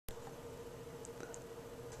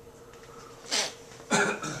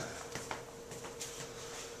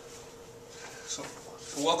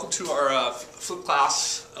Welcome to our flip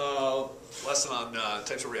class lesson on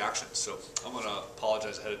types of reactions. So I'm going to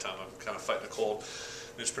apologize ahead of time. I'm kind of fighting a cold.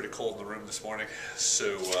 It's pretty cold in the room this morning.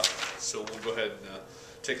 So we'll go ahead and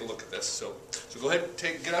take a look at this. So go ahead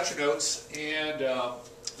and get out your notes. And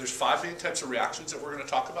there's 5 main types of reactions that we're going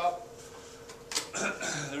to talk about.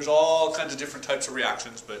 There's all kinds of different types of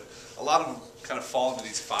reactions, but a lot of them kind of fall into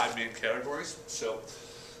these 5 main categories.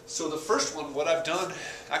 So the first one, what I've done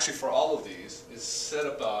actually for all of these is set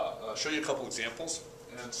up, show you a couple examples.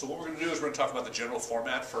 And so what we're going to do is we're going to talk about the general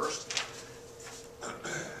format first.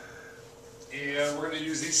 And we're going to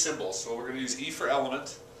use these symbols. So we're going to use E for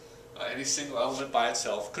element, any single element by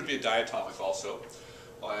itself, could be a diatomic also,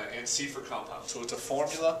 and C for compound. So it's a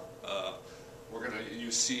formula. We're going to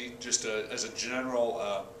use C just as a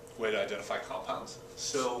general way to identify compounds.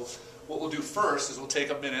 So what we'll do first is we'll take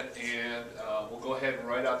a minute and we'll go ahead and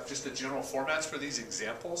write out just the general formats for these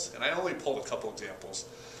examples. And I only pulled a couple examples.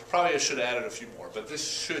 Probably I should have added a few more, but this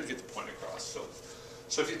should get the point across.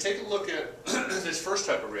 So if you take a look at this first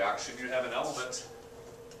type of reaction, you have an element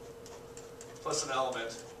plus an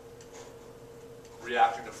element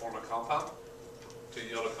reacting to form a compound, to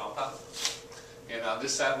yield a compound. And on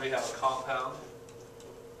this side we have a compound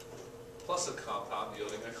plus a compound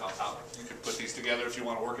yielding a compound. You can put these together if you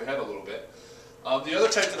want to work ahead a little bit. The other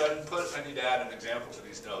type that I didn't put, I need to add an example to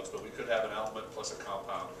these notes, but we could have an element plus a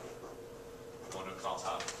compound going to a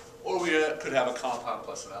compound. Or we could have a compound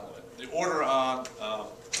plus an element. The order on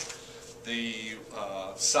the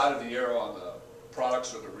side of the arrow on the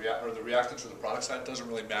products or the reactants or the product side doesn't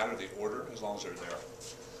really matter the order as long as they're there.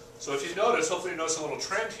 So if you notice, hopefully you notice a little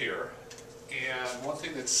trend here. And one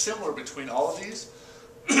thing that's similar between all of these,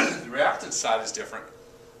 the reactant side is different,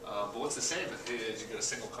 but what's the same is you get a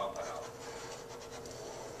single compound out.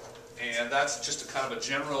 And that's just a kind of a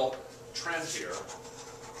general trend here,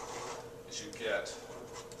 is you get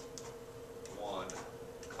one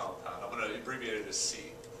compound. I'm going to abbreviate it as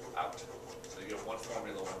C, out. So you get one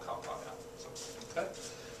formula, one compound out. So, okay?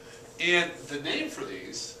 And the name for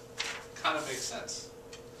these kind of makes sense.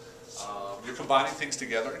 You're combining things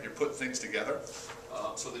together, and you're putting things together.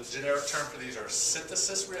 So the generic term for these are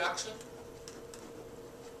synthesis reaction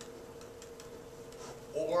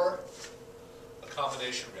or a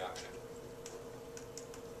combination reaction.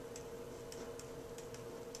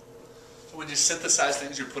 So when you synthesize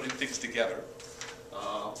things, you're putting things together.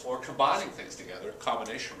 Or combining things together,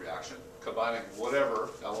 combination reaction, combining whatever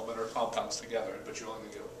element or compounds together, but you only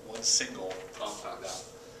get one single compound out.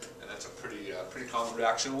 And that's a pretty common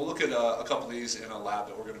reaction. We'll look at a couple of these in a lab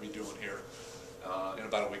that we're going to be doing here in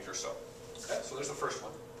about a week or so. Okay, so there's the first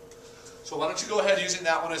one. So why don't you go ahead using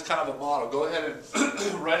that one as kind of a model. Go ahead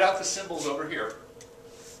and write out the symbols over here.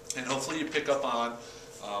 And hopefully you pick up on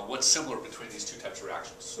what's similar between these 2 types of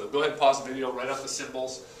reactions. So go ahead and pause the video, write out the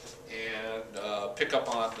symbols, and pick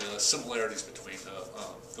up on the similarities between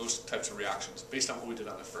those types of reactions based on what we did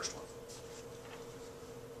on the first one.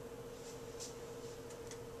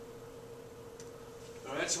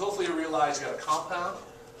 Alright, so hopefully you realize you got a compound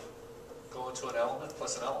going to an element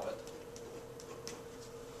plus an element.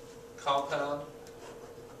 Compound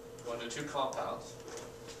going to 2 compounds.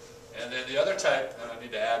 And then the other type, and I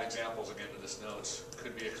need to add examples again to this notes,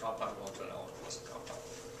 could be a compound going to an element plus a compound.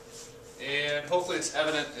 And hopefully it's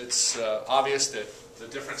evident, it's obvious that the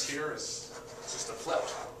difference here is just a flip.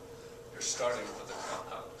 You're starting with a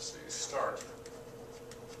compound. So you start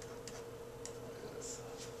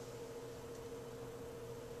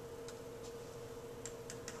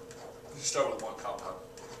with one compound.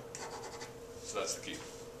 So that's the key.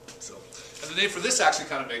 So, and the name for this actually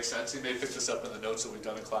kind of makes sense. You may pick this up in the notes that we've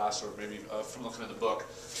done in class, or maybe from looking in the book.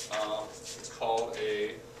 It's called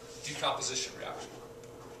a decomposition reaction.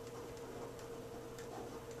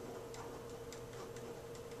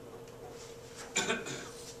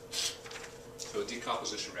 So a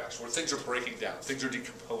decomposition reaction, where things are breaking down, things are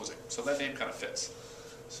decomposing. So that name kind of fits.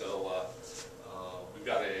 So we've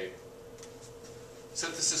got a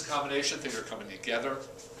synthesis combination, things are coming together,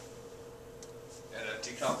 and a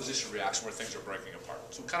decomposition reaction where things are breaking apart.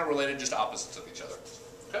 So kind of related, just opposites of each other.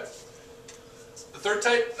 Okay. The third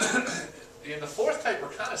type and the fourth type are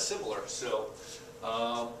kind of similar. So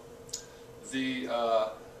the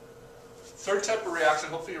third type of reaction,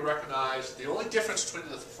 hopefully you recognize, the only difference between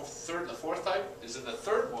the third and the fourth type is in the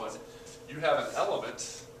third one, you have an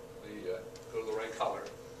element, go to the right color,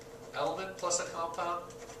 element plus a compound,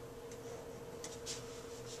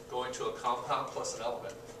 going to a compound plus an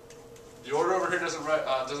element. The order over here doesn't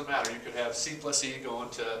matter. You could have C plus E going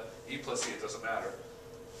to E plus E, it doesn't matter.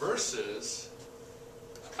 Versus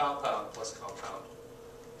compound plus compound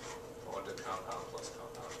going to compound plus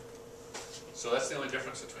compound. So that's the only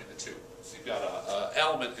difference between the two. So you've got an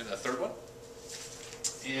element in the third one.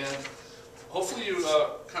 And hopefully you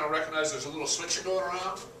kind of recognize there's a little switcher going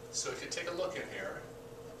around. So if you take a look in here,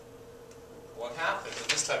 what happens in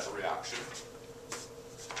this type of reaction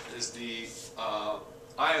is the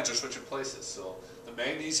ions are switching places. So the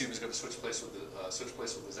magnesium is going to switch place with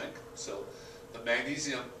the zinc. So the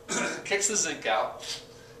magnesium kicks the zinc out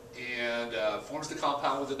and forms the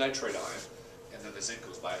compound with the nitrate ion, and then the zinc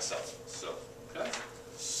goes by itself. So, okay.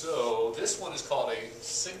 So this one is called a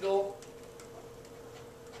single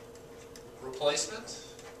replacement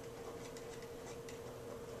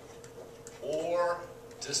or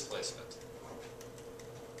displacement.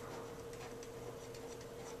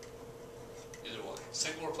 Either one.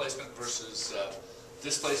 Single replacement versus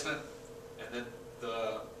displacement. And then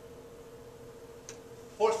the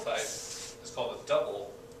fourth type is called a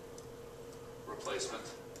double replacement.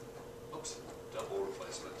 Oops, double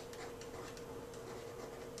replacement.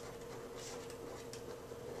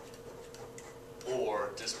 Or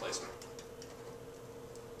displacement.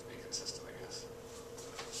 To be consistent, I guess.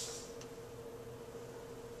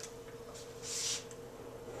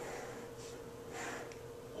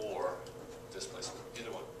 Or displacement.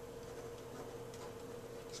 Either one.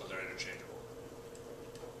 So they're interchangeable.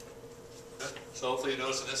 Okay. So hopefully you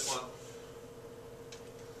notice in this one,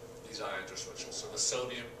 these ions are switching. So the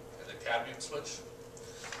sodium and the cadmium switch.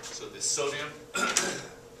 So the sodium, the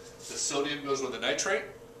sodium goes with the nitrate,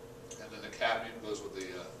 and then the cadmium goes with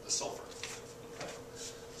the sulfur. Okay.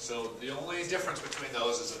 So the only difference between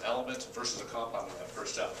those is an element versus a compound in that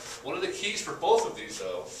first step. One of the keys for both of these,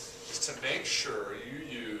 though, is to make sure you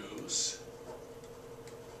use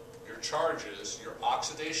your charges, your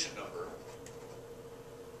oxidation number,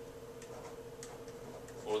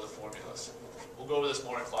 for the formulas. We'll go over this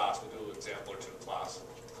more in class. We'll do an example or two in class.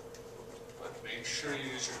 But make sure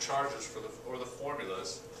you use your charges for the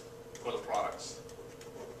formulas for the products.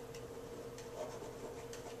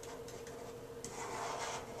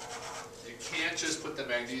 You can't just put the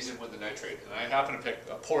magnesium with the nitrate. And I happen to pick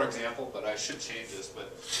a poor example, but I should change this,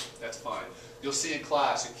 but that's fine. You'll see in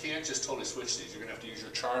class, you can't just totally switch these. You're going to have to use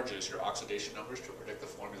your charges, your oxidation numbers, to predict the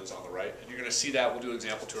formulas on the right. And you're going to see that. We'll do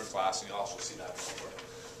example 2 in class, and you'll also see that homework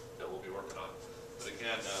that we'll be working on. But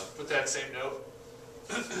again, put that same note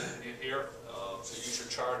in here. So use your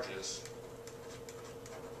charges.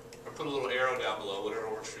 Or put a little arrow down below, whatever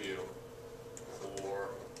works for you, for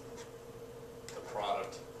the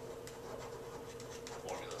product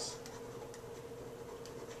formulas.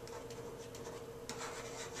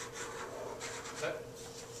 Okay.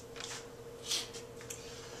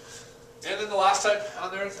 And then the last type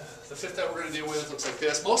on there, the fifth that we're going to deal with, looks like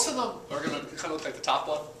this. Most of them are going to kind of look like the top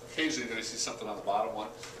one. Occasionally you're going to see something on the bottom one.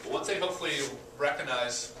 But one thing hopefully you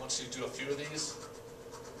recognize once you do a few of these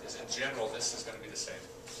is in general this is going to be the same.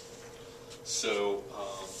 So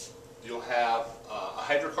you'll have a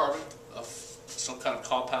hydrocarbon of some kind of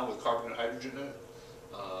compound with carbon and hydrogen in it,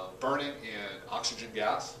 burning in oxygen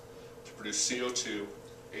gas to produce CO2,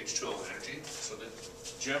 H2O, and energy. So the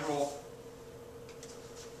general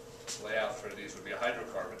layout for these would be a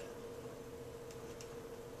hydrocarbon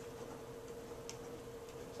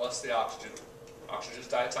plus the oxygen. Oxygen is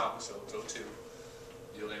diatomic, so it's O2,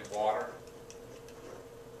 yielding water.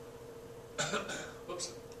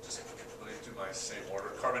 Whoops, just let me do my same order.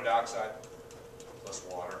 Carbon dioxide plus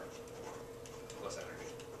water plus energy.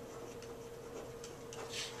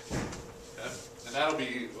 Okay. And that'll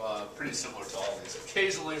be pretty similar to all these.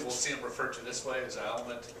 Occasionally we'll see them referred to this way as an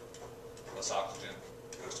element plus oxygen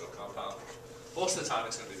goes to a compound. Most of the time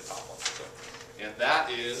it's going to be the top one. So, and that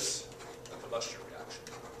is a combustion reaction.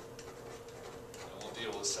 And we'll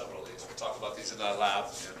deal with several of these. We'll talk about these in the lab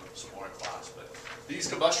and some more in class. But these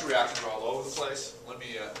combustion reactions are all over the place. Let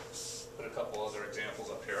me put a couple other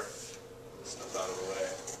examples up here. This stuff out of the way.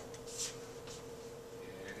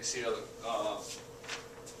 And you see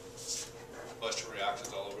combustion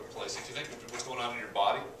reactions all over the place. If you think of what's going on in your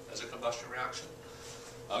body as a combustion reaction,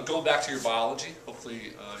 going back to your biology, hopefully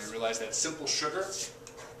you realize that simple sugar is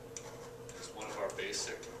one of our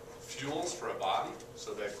basic fuels for a body.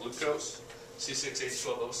 So that glucose,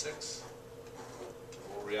 C6H12O6,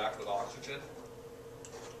 will react with oxygen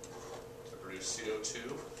to produce CO2,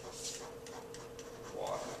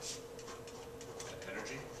 water, and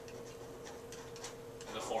energy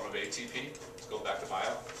in the form of ATP. Let's go back to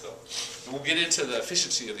bio. So, and we'll get into the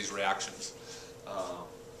efficiency of these reactions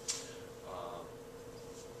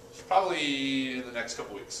probably in the next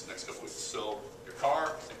couple weeks. So your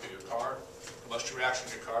car, think of your car, combustion reaction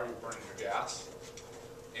in your car, you're burning your gas.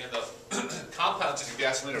 And the compounds in your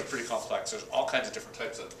gasoline are pretty complex. There's all kinds of different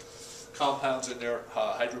types of compounds in there,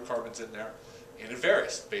 hydrocarbons in there, and it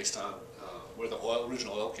varies based on where the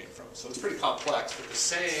original oil came from. So it's pretty complex, but the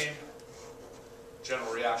same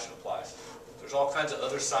general reaction applies. There's all kinds of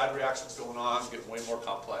other side reactions going on, getting way more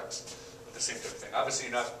complex, but the same type of thing. Obviously,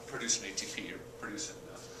 you're not producing ATP, you're producing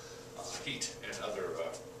heat and other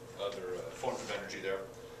forms of energy there.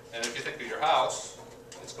 And if you think of your house,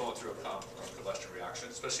 it's going through a combustion reaction,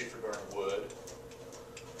 especially if you're burning wood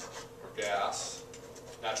or gas,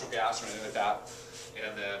 natural gas or anything like that.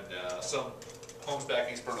 And then some homes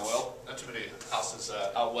back east burn oil. Not too many houses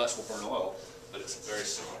out west will burn oil, but it's a very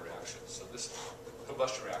similar reaction. So this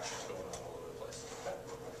combustion reaction is going on all over the place. Okay.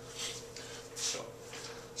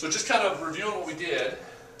 So just kind of reviewing what we did.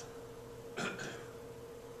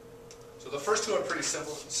 So the first two are pretty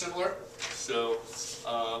similar. So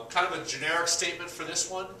kind of a generic statement for this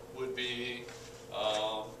one would be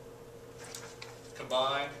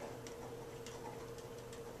combine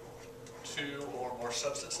two or more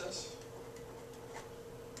substances.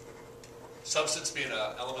 Substance being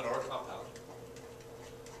an element or a compound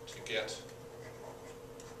to get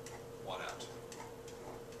one out.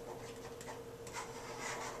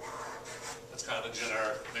 That's kind of a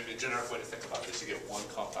generic, maybe a generic way to think about this. You get one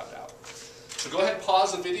compound out. So go ahead and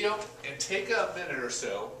pause the video and take a minute or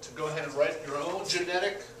so to go ahead and write your own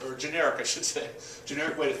generic I should say,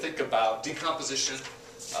 generic way to think about decomposition,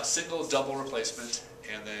 single, double replacement,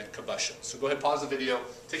 and then combustion. So go ahead and pause the video,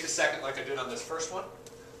 take a second like I did on this first one.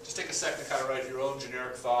 Just take a second to kind of write your own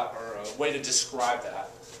generic thought or a way to describe that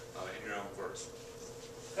in your own words.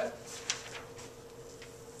 Okay?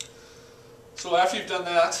 So after you've done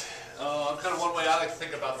that, kind of one way I like to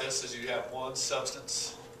think about this is you have one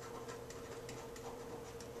substance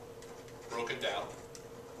broken down.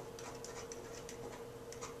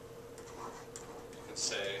 You can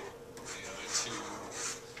say, into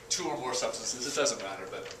two or more substances. It doesn't matter,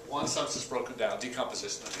 but one substance broken down,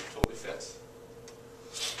 decomposition, I think totally fits.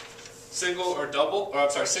 Single or double, or I'm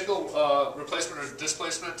sorry, single replacement or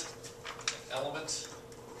displacement element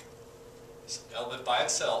by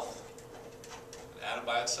itself, an atom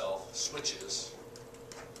by itself, switches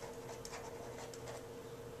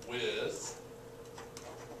with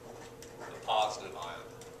the positive ion.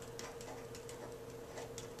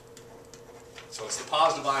 So it's the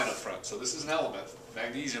positive ion up front. So this is an element.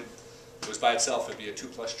 Magnesium goes by itself, it'd be a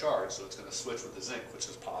 2+ charge, so it's going to switch with the zinc, which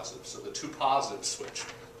is positive. So the two positives switch.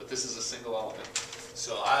 But this is a single element.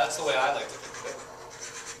 So that's the way I like to think of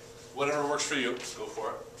it. Whatever works for you, go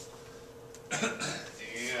for it.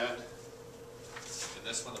 And in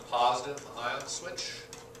this one, the positive ion switch.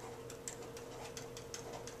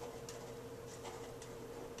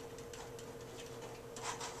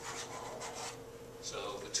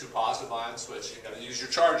 So the two positive ion switch, you've got to use your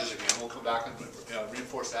charges again. We'll come back and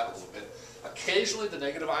reinforce that a little bit. Occasionally the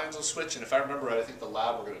negative ions will switch, and if I remember right, I think the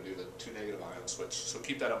lab we're going to do the two negative ions switch. So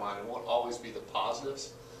keep that in mind. It won't always be the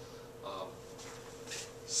positives.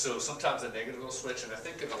 So sometimes the negative will switch, and I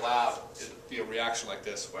think in the lab it'll be a reaction like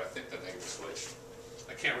this where I think the negative switch.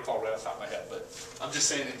 I can't recall right off the top of my head, but I'm just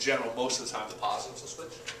saying in general, most of the time the positives will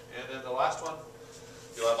switch. And then the last one,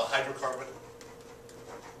 you'll have a hydrocarbon.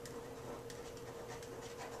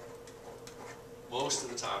 Most of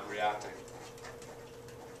the time reacting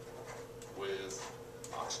with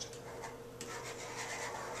oxygen.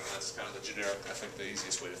 And that's kind of the generic, I think the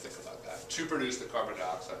easiest way to think about that. To produce the carbon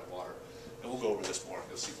dioxide and water. And we'll go over this more.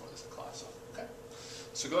 You'll see more of this in class. Okay.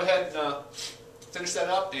 So go ahead and finish that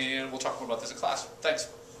up, and we'll talk more about this in class. Thanks.